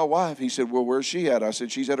waiting on my wife. He said, well, where's she at? I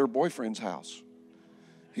said, she's at her boyfriend's house.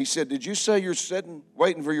 He said, did you say you're sitting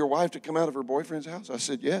waiting for your wife to come out of her boyfriend's house? I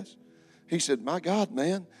said, yes. He said, my God,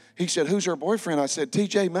 man. He said, who's her boyfriend? I said,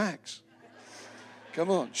 TJ Maxx.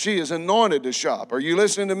 Come on. She is anointed to shop. Are you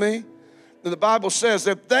listening to me? The Bible says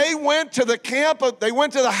that they went to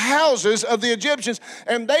the houses of the Egyptians,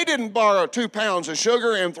 and they didn't borrow 2 pounds of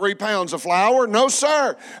sugar and 3 pounds of flour. No,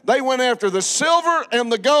 sir. They went after the silver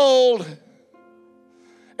and the gold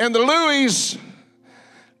and the Louis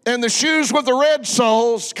and the shoes with the red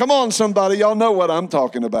soles. Come on, somebody. Y'all know what I'm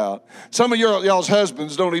talking about. Some of y'all's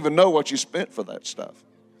husbands don't even know what you spent for that stuff.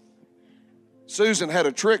 Susan had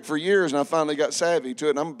a trick for years, and I finally got savvy to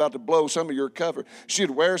it, and I'm about to blow some of your cover. She'd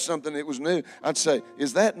wear something that was new. I'd say,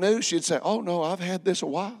 is that new? She'd say, oh, no, I've had this a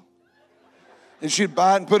while. And she'd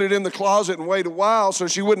buy it and put it in the closet and wait a while so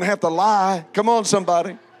she wouldn't have to lie. Come on,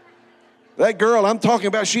 somebody. That girl I'm talking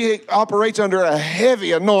about, she operates under a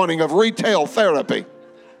heavy anointing of retail therapy.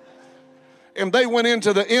 And they went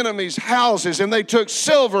into the enemy's houses and they took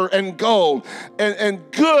silver and gold and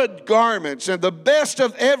good garments and the best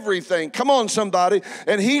of everything. Come on, somebody.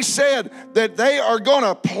 And he said that they are going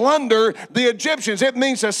to plunder the Egyptians. It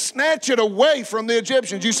means to snatch it away from the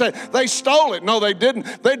Egyptians. You say, they stole it. No, they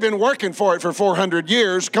didn't. They'd been working for it for 400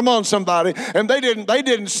 years. Come on, somebody. And they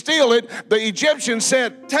didn't steal it. The Egyptians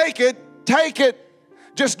said, take it, take it.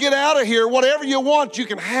 Just get out of here. Whatever you want, you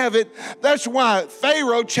can have it. That's why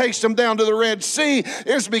Pharaoh chased them down to the Red Sea,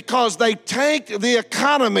 is because they tanked the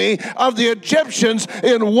economy of the Egyptians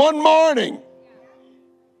in one morning.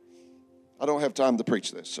 I don't have time to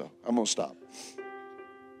preach this, so I'm going to stop.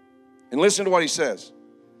 And listen to what he says.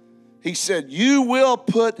 He said, you will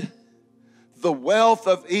put the wealth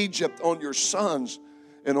of Egypt on your sons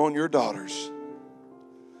and on your daughters.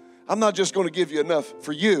 I'm not just going to give you enough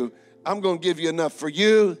for you. I'm going to give you enough for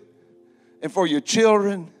you and for your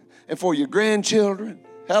children and for your grandchildren.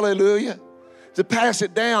 Hallelujah. To pass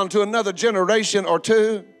it down to another generation or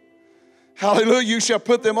two. Hallelujah. You shall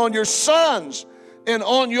put them on your sons and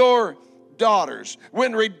on your daughters.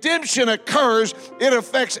 When redemption occurs, it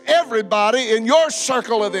affects everybody in your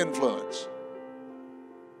circle of influence.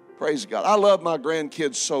 Praise God. I love my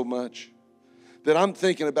grandkids so much that I'm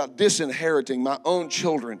thinking about disinheriting my own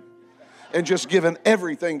children and just giving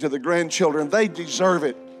everything to the grandchildren. They deserve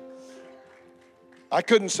it. I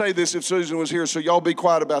couldn't say this if Susan was here, so y'all be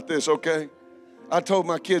quiet about this, okay? I told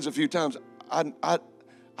my kids a few times, I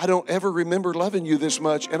don't ever remember loving you this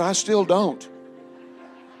much, and I still don't.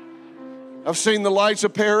 I've seen the lights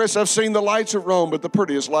of Paris, I've seen the lights of Rome, but the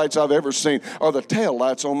prettiest lights I've ever seen are the tail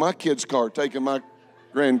lights on my kids' car taking my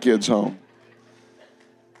grandkids home.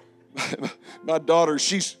 My daughter,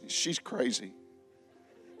 she's crazy.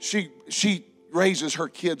 She raises her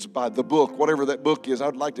kids by the book, whatever that book is.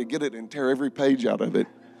 I'd like to get it and tear every page out of it.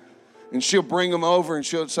 And she'll bring them over and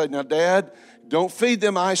she'll say, now, Dad, don't feed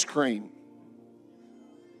them ice cream.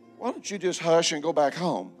 Why don't you just hush and go back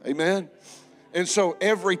home? Amen? And so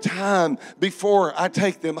every time before I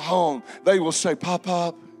take them home, they will say,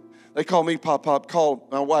 Pop-Pop. They call me Pop-Pop, call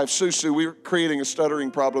my wife Susu. We were creating a stuttering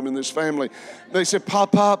problem in this family. They said,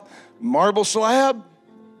 Pop-Pop, marble slab?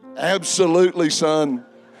 Absolutely, son.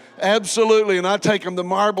 Absolutely. And I take them to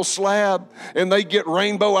Marble Slab and they get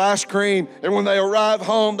rainbow ice cream. And when they arrive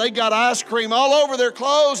home, they got ice cream all over their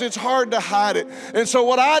clothes. It's hard to hide it. And so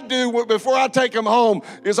what I do before I take them home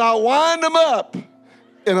is I wind them up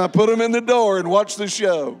and I put them in the door and watch the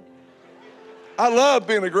show. I love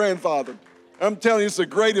being a grandfather. I'm telling you, it's the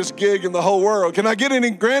greatest gig in the whole world. Can I get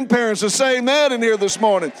any grandparents to say amen in here this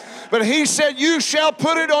morning? But he said, you shall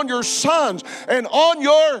put it on your sons and on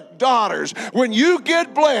your daughters. When you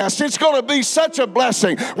get blessed, it's going to be such a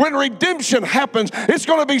blessing. When redemption happens, it's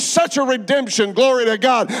going to be such a redemption, glory to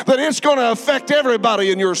God, that it's going to affect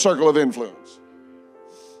everybody in your circle of influence.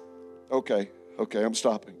 Okay, I'm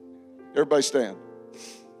stopping. Everybody stand.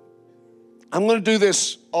 I'm going to do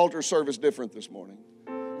this altar service different this morning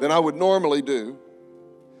than I would normally do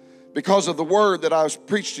because of the word that I was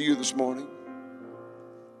preached to you this morning.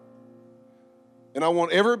 And I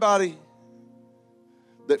want everybody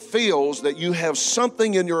that feels that you have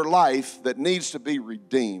something in your life that needs to be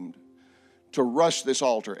redeemed to rush this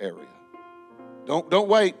altar area. Don't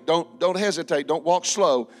wait. Don't hesitate. Don't walk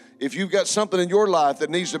slow. If you've got something in your life that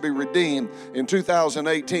needs to be redeemed in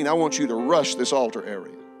 2018, I want you to rush this altar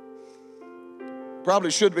area. Probably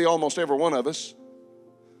should be almost every one of us.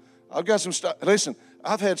 I've got some stuff. Listen,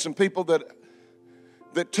 I've had some people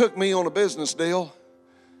that took me on a business deal,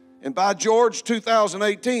 and by George,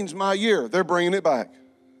 2018 is my year. They're bringing it back.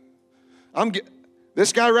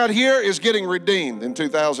 This guy right here is getting redeemed in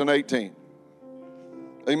 2018.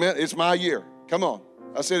 Amen. It's my year. Come on.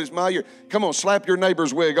 I said it's my year. Come on, slap your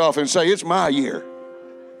neighbor's wig off and say, it's my year.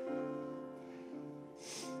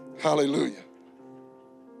 Hallelujah.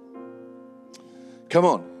 Come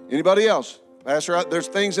on. Anybody else? Pastor, there's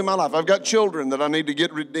things in my life. I've got children that I need to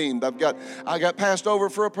get redeemed. I got passed over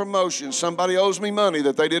for a promotion. Somebody owes me money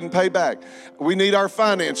that they didn't pay back. We need our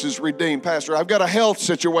finances redeemed. Pastor, I've got a health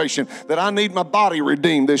situation that I need my body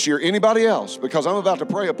redeemed this year. Anybody else? Because I'm about to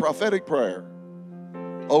pray a prophetic prayer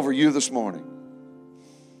over you this morning.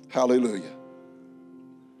 Hallelujah.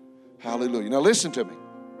 Hallelujah. Now listen to me.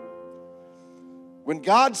 When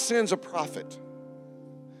God sends a prophet,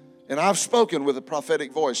 and I've spoken with a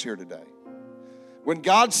prophetic voice here today. When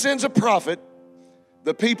God sends a prophet,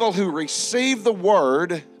 the people who receive the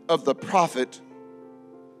word of the prophet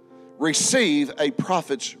receive a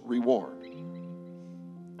prophet's reward.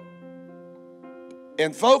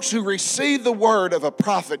 And folks who receive the word of a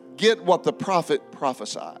prophet get what the prophet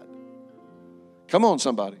prophesied. Come on,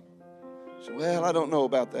 somebody. So, well, I don't know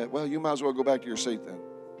about that. Well, you might as well go back to your seat then.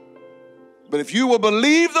 But if you will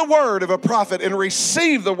believe the word of a prophet and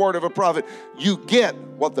receive the word of a prophet, you get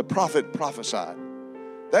what the prophet prophesied.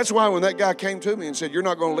 That's why when that guy came to me and said, you're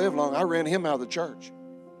not going to live long, I ran him out of the church.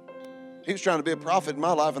 He was trying to be a prophet in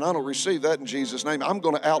my life, and I don't receive that in Jesus' name. I'm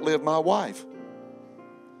going to outlive my wife.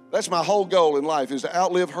 That's my whole goal in life, is to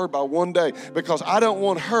outlive her by one day, because I don't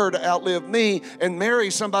want her to outlive me and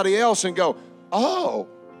marry somebody else and go, oh,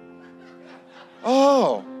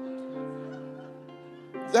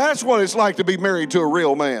 that's what it's like to be married to a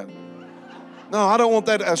real man. No, I don't want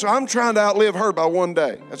that. So I'm trying to outlive her by one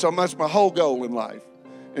day. That's my whole goal in life.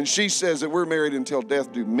 And she says that we're married until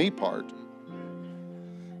death do me part.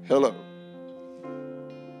 Hello.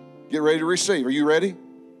 Get ready to receive. Are you ready?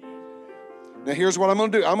 Now here's what I'm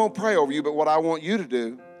going to do. I'm going to pray over you, but what I want you to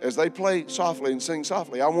do, as they play softly and sing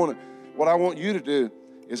softly, what I want you to do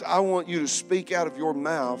is I want you to speak out of your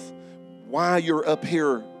mouth why you're up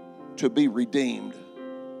here to be redeemed.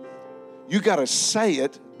 You got to say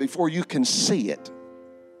it before you can see it.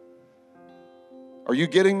 Are you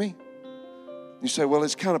getting me? You say, well,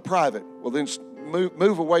 it's kind of private. Well, then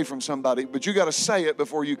move away from somebody, but you got to say it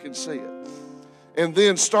before you can see it. And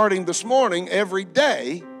then starting this morning, every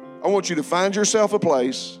day, I want you to find yourself a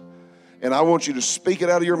place, and I want you to speak it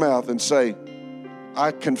out of your mouth and say,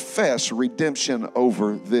 I confess redemption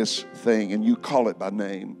over this thing, and you call it by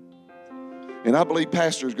name. And I believe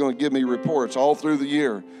Pastor is going to give me reports all through the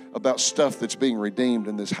year about stuff that's being redeemed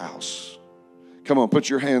in this house. Come on, put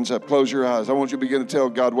your hands up, close your eyes. I want you to begin to tell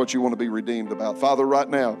God what you want to be redeemed about. Father, right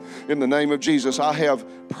now, in the name of Jesus, I have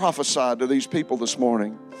prophesied to these people this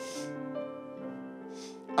morning.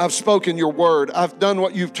 I've spoken your word. I've done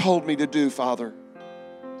what you've told me to do, Father.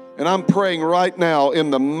 And I'm praying right now in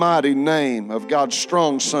the mighty name of God's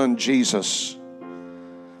strong Son, Jesus,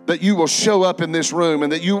 that you will show up in this room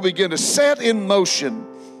and that you will begin to set in motion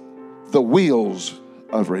the wheels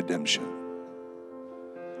of redemption.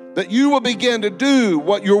 That you will begin to do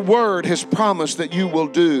what your word has promised that you will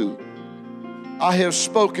do. I have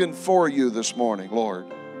spoken for you this morning, Lord.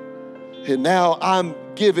 And now I'm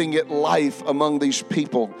giving it life among these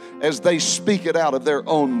people as they speak it out of their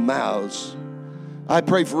own mouths. I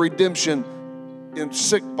pray for redemption in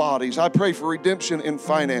sick bodies. I pray for redemption in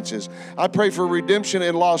finances. I pray for redemption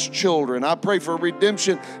in lost children. I pray for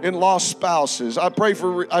redemption in lost spouses. I pray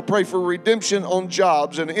for redemption on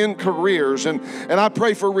jobs and in careers. And I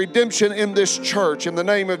pray for redemption in this church in the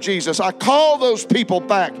name of Jesus. I call those people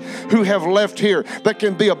back who have left here that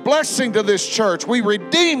can be a blessing to this church. We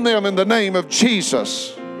redeem them in the name of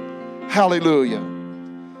Jesus. Hallelujah.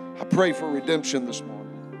 I pray for redemption this morning.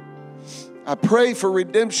 I pray for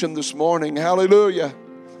redemption this morning. Hallelujah.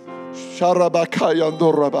 Come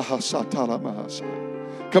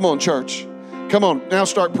on, church. Come on. Now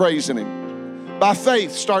start praising him. By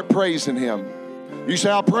faith, start praising him. You say,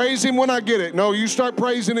 I'll praise him when I get it. No, you start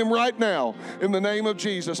praising him right now. In the name of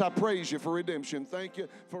Jesus, I praise you for redemption. Thank you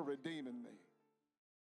for redeeming me.